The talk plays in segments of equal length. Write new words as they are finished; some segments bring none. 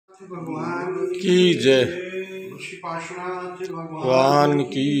भगवान की जय, श्री पार्श्वनाथ भगवान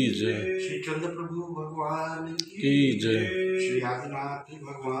की जय, श्री चंद्र प्रभु भगवान की जय, श्री आदिनाथ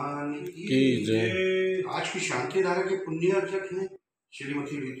भगवान की जय। आज की शांति धारा के पुण्य अर्चक हैं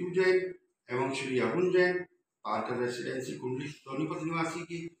श्रीमती ऋतु जैन एवं श्री अरुण जैन, पार्कर रेसिडेंसी कुंडली सोनीपत निवासी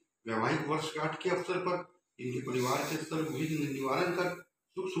की वैवाहिक वर्षगांठ के अवसर पर इनके परिवार के सर्व विघ्न निवारण कर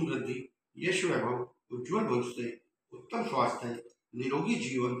सुख समृद्धि, यश वैभव, उज्ज्वल भविष्य, उत्तम स्वास्थ्य, निरोगी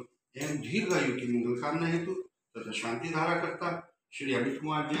जीवन एवं दीर्घायु की मंगल कामना हेतु तथा शांति धारा करता श्री अमित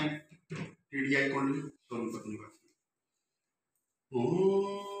कुमार जैन, टीडीआई कुंडली सोनीपत निवासी।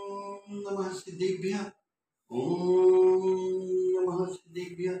 ओम नमः सिद्धेभ्यः, ओम नमः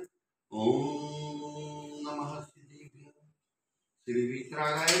सिद्धेभ्यः, ओम नमः सिद्धेभ्यः। श्री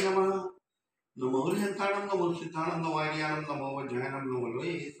वीतरागाय नमः। नमो हरिहंताणं, नमो सिद्धाणं, नमो आर्याणं, नमो वज्रायणं, नमो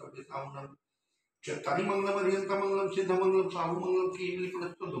लोये सभ्यसावनं। चत्तारी मंगलम हरिहंता मंगलम सिद्ध मंगलम साहु मंगलम कीर्ति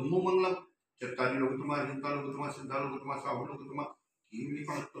प्रणस्तो धम्मो मंगलम। चत्तारी लोकतमा हरिहंता लोकतमा सिद्धा लोकतमा साहु लोकतमा कीर्ति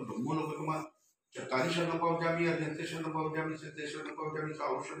प्रणस्तो धम्मो लोकतमा। चत्तारी शरण पहुंचामी हरिहंते शरण पहुंचामी सिद्धे शरण पहुंचामी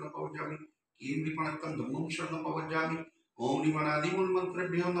साहु शरण पहुंचामी कीर्ति प्रणस्तम धम्मं शरण पहुंचामी। ओम निमनादि मूल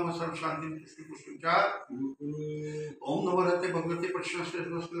मंत्रेभ्यो नमः सर्व शांति पुष्टि पुष्टि चार। ओम नमः रहते भगवते प्रश्नस्ते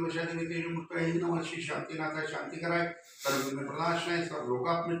नमस्ते वशादि नितेज मुक्ताय नमः। श्री शांतिनाथाय शांति कराय, सर्व विघ्न प्रणाशनाय, सर्व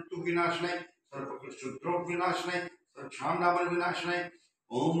रोगाप मृत्यु विनाशनाय, सर्व शुद्रोग विनाशनाय, सर्व क्षाम नामल विनाशनाय।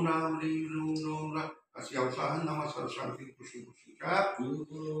 ओम राम ह्रीं रूम रोम रा अस्य अवसाहन नमः सर्व शांति पुष्टि पुष्टि चार।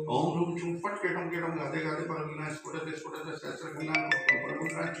 ओम रूम चुम फट केटम केटम गादे गादे पर विनाश स्फुटते स्फुटते सहस्र गणान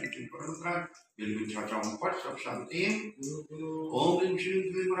परमंत्रान चिंचिन परमंत्रान बिल्बिल छाछाम फट सब शांति। ओम ह्रीं श्रीं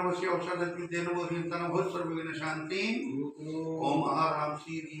क्लीं नमस्य औषध कृते नमो ह्रीं भव सर्व विघ्न शांति। ओम आराम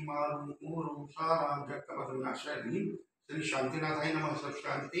श्री ह्रीं आरुम ओम साराम जगत विनाशाय ह्रीं श्री शांतिनाथाय नमः सर्व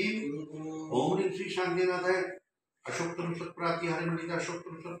शांति। ओम ह्रीं श्री शांतिनाथाय अशोक सत्प्राति हरे मणिता अशोक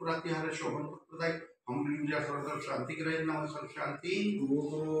सत्प्राति हरे शोभन प्रदाय हम लीजा सर्व शांति कराय नमः सर्व शांति।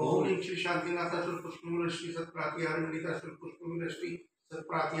 ओम ह्रीं श्री शांतिनाथ पुष्पमूल श्री सत्प्राति हरे मणिता पुष्पमूल श्री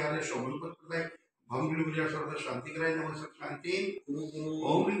सत्प्राति हरे शोभन प्रदाय हम लीजा सर्व शांति कराय नमः सर्व शांति।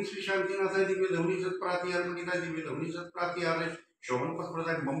 ओम ह्रीं श्री शांतिनाथ दिव्य धवनी सत्प्राति हरे मणिता दिव्य धवनी सत्प्राति हरे शोभन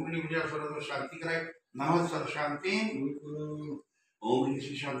प्रदाय हम लीजा सर्व शांति कराय नमः सर्व शांति। ओम ह्रीं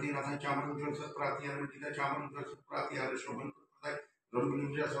श्री शांतिनाथ चामरंग सत्प्राति हरे मणिता चामरंग सत्प्राति हरे शोभन प्रदाय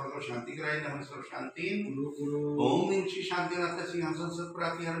ब्रह्मनिर्जा सर्व शांति कराय नमः सर्व शांति। ओम ह्रीं श्री शांतिनाथ सिंहासन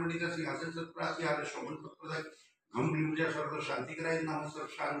सत्प्राति हरे मणिता सिंहासन सत्प्राति हरे शोभन प्रदाय ब्रह्मनिर्जा सर्व शांति कराय नमः सर्व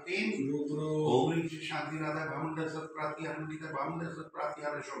शांति। ओम ह्रीं श्री शांतिनाथ भामंडल सत्प्राति हरे मणिता भामंडल सत्प्राति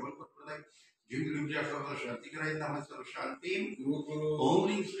हरे शोभन प्रदाय जिंगलिंजा सर्व शांति कराय नमः सर्व शांति। ओम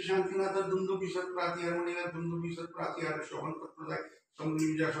ह्रीं श्री शांतिनाथ दुंदुबी सत्प्राति हरे मणिता दुंदुबी सत्प्राति हरे शोभन प्रदाय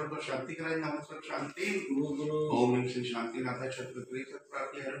समलिंजा सर्व शांति कराय नमः सर्व शांति। ओम ह्रीं श्री शांतिनाथ छत्रक्रिय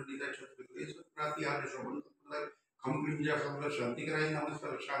सत्प्राति हरे मणिता छत्रक्रिय सत्प्राति हरे शोभन प्रदाय खमलिंजा सर्व शांति कराय नमः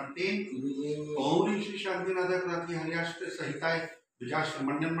सर्व शांति। ओम ह्रीं श्री शांतिनाथ प्राति हरियाष्ट सहिताय विजाष्ट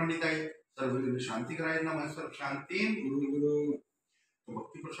मंडन मंडिताय सर्व विघ्न शांति कराय नमः सर्व शांति। तो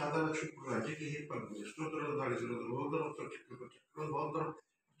भक्ति प्रसाद लक्ष्मी राज्य के हित पर स्तोत्र द्वारा जलोदर चक्र चक्र बहुत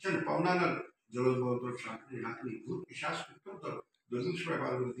चन पवनानल जलोदर शांति नाकनी भूत पिशाच कृतोदर दुर्निश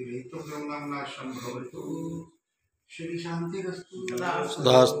पार्वती रही तो गंगामना संभवतु श्री शांति रस्तु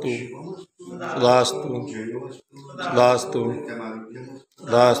दास्तु दास्तु दास्तु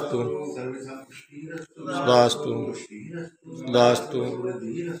दास्तु दास्तु दास्तु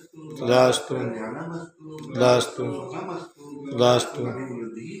दास्तु दास्तु दास्तु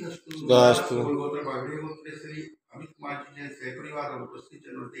दास्तु। अमित कुमार जी जैसे परिवार और उपस्थित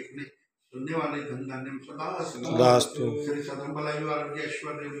जनों देखने सुनने वाले धन धान्य सदा दास्तु श्री सदन बलायु आरोग्य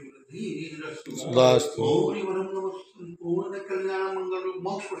ऐश्वर्य वृद्धि दास्तु ओम वरम नमः पूर्ण कल्याण मंगल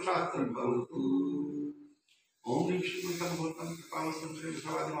मोक्ष शास्त्र भवतु। ओम ह्रीं श्री भगवतं कृपावतं श्री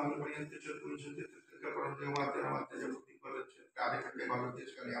विश्वादि मार्ग पर्यंत चतुर्विंशति तृतीय परम देवाते नमस्ते जगति परच्छ कार्यकर्ते भारत देश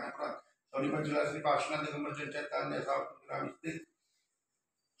कल्याण प्राप्त सोनीपत जिला श्री पार्श्वनाथ दिगंबर चैतन्य साहब स्थित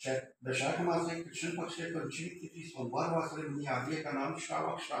वैशाख मास से कृष्ण पक्ष के पंचमी तिथि सोमवार वासरे मुनि आद्य का नाम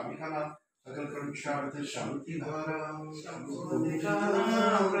श्रावक श्रावी का नाम सकल कर्मचार्थ शांति धारा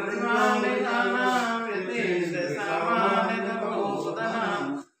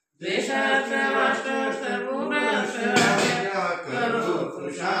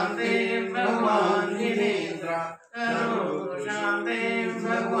भगवान जिनेन्द्र करो शांति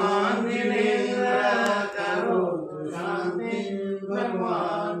भगवान जिनेन्द्र करो शांति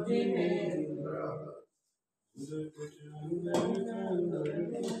भगवान जिनेन्द्र।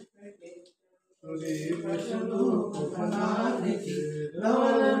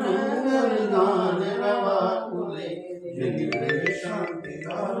 जय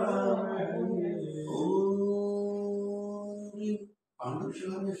शांतिधारा।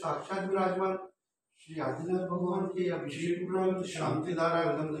 पांडुशिला में साक्षात विराजमान श्री आदिनाथ भगवान के अभिषेक उपरांत शांतिधारा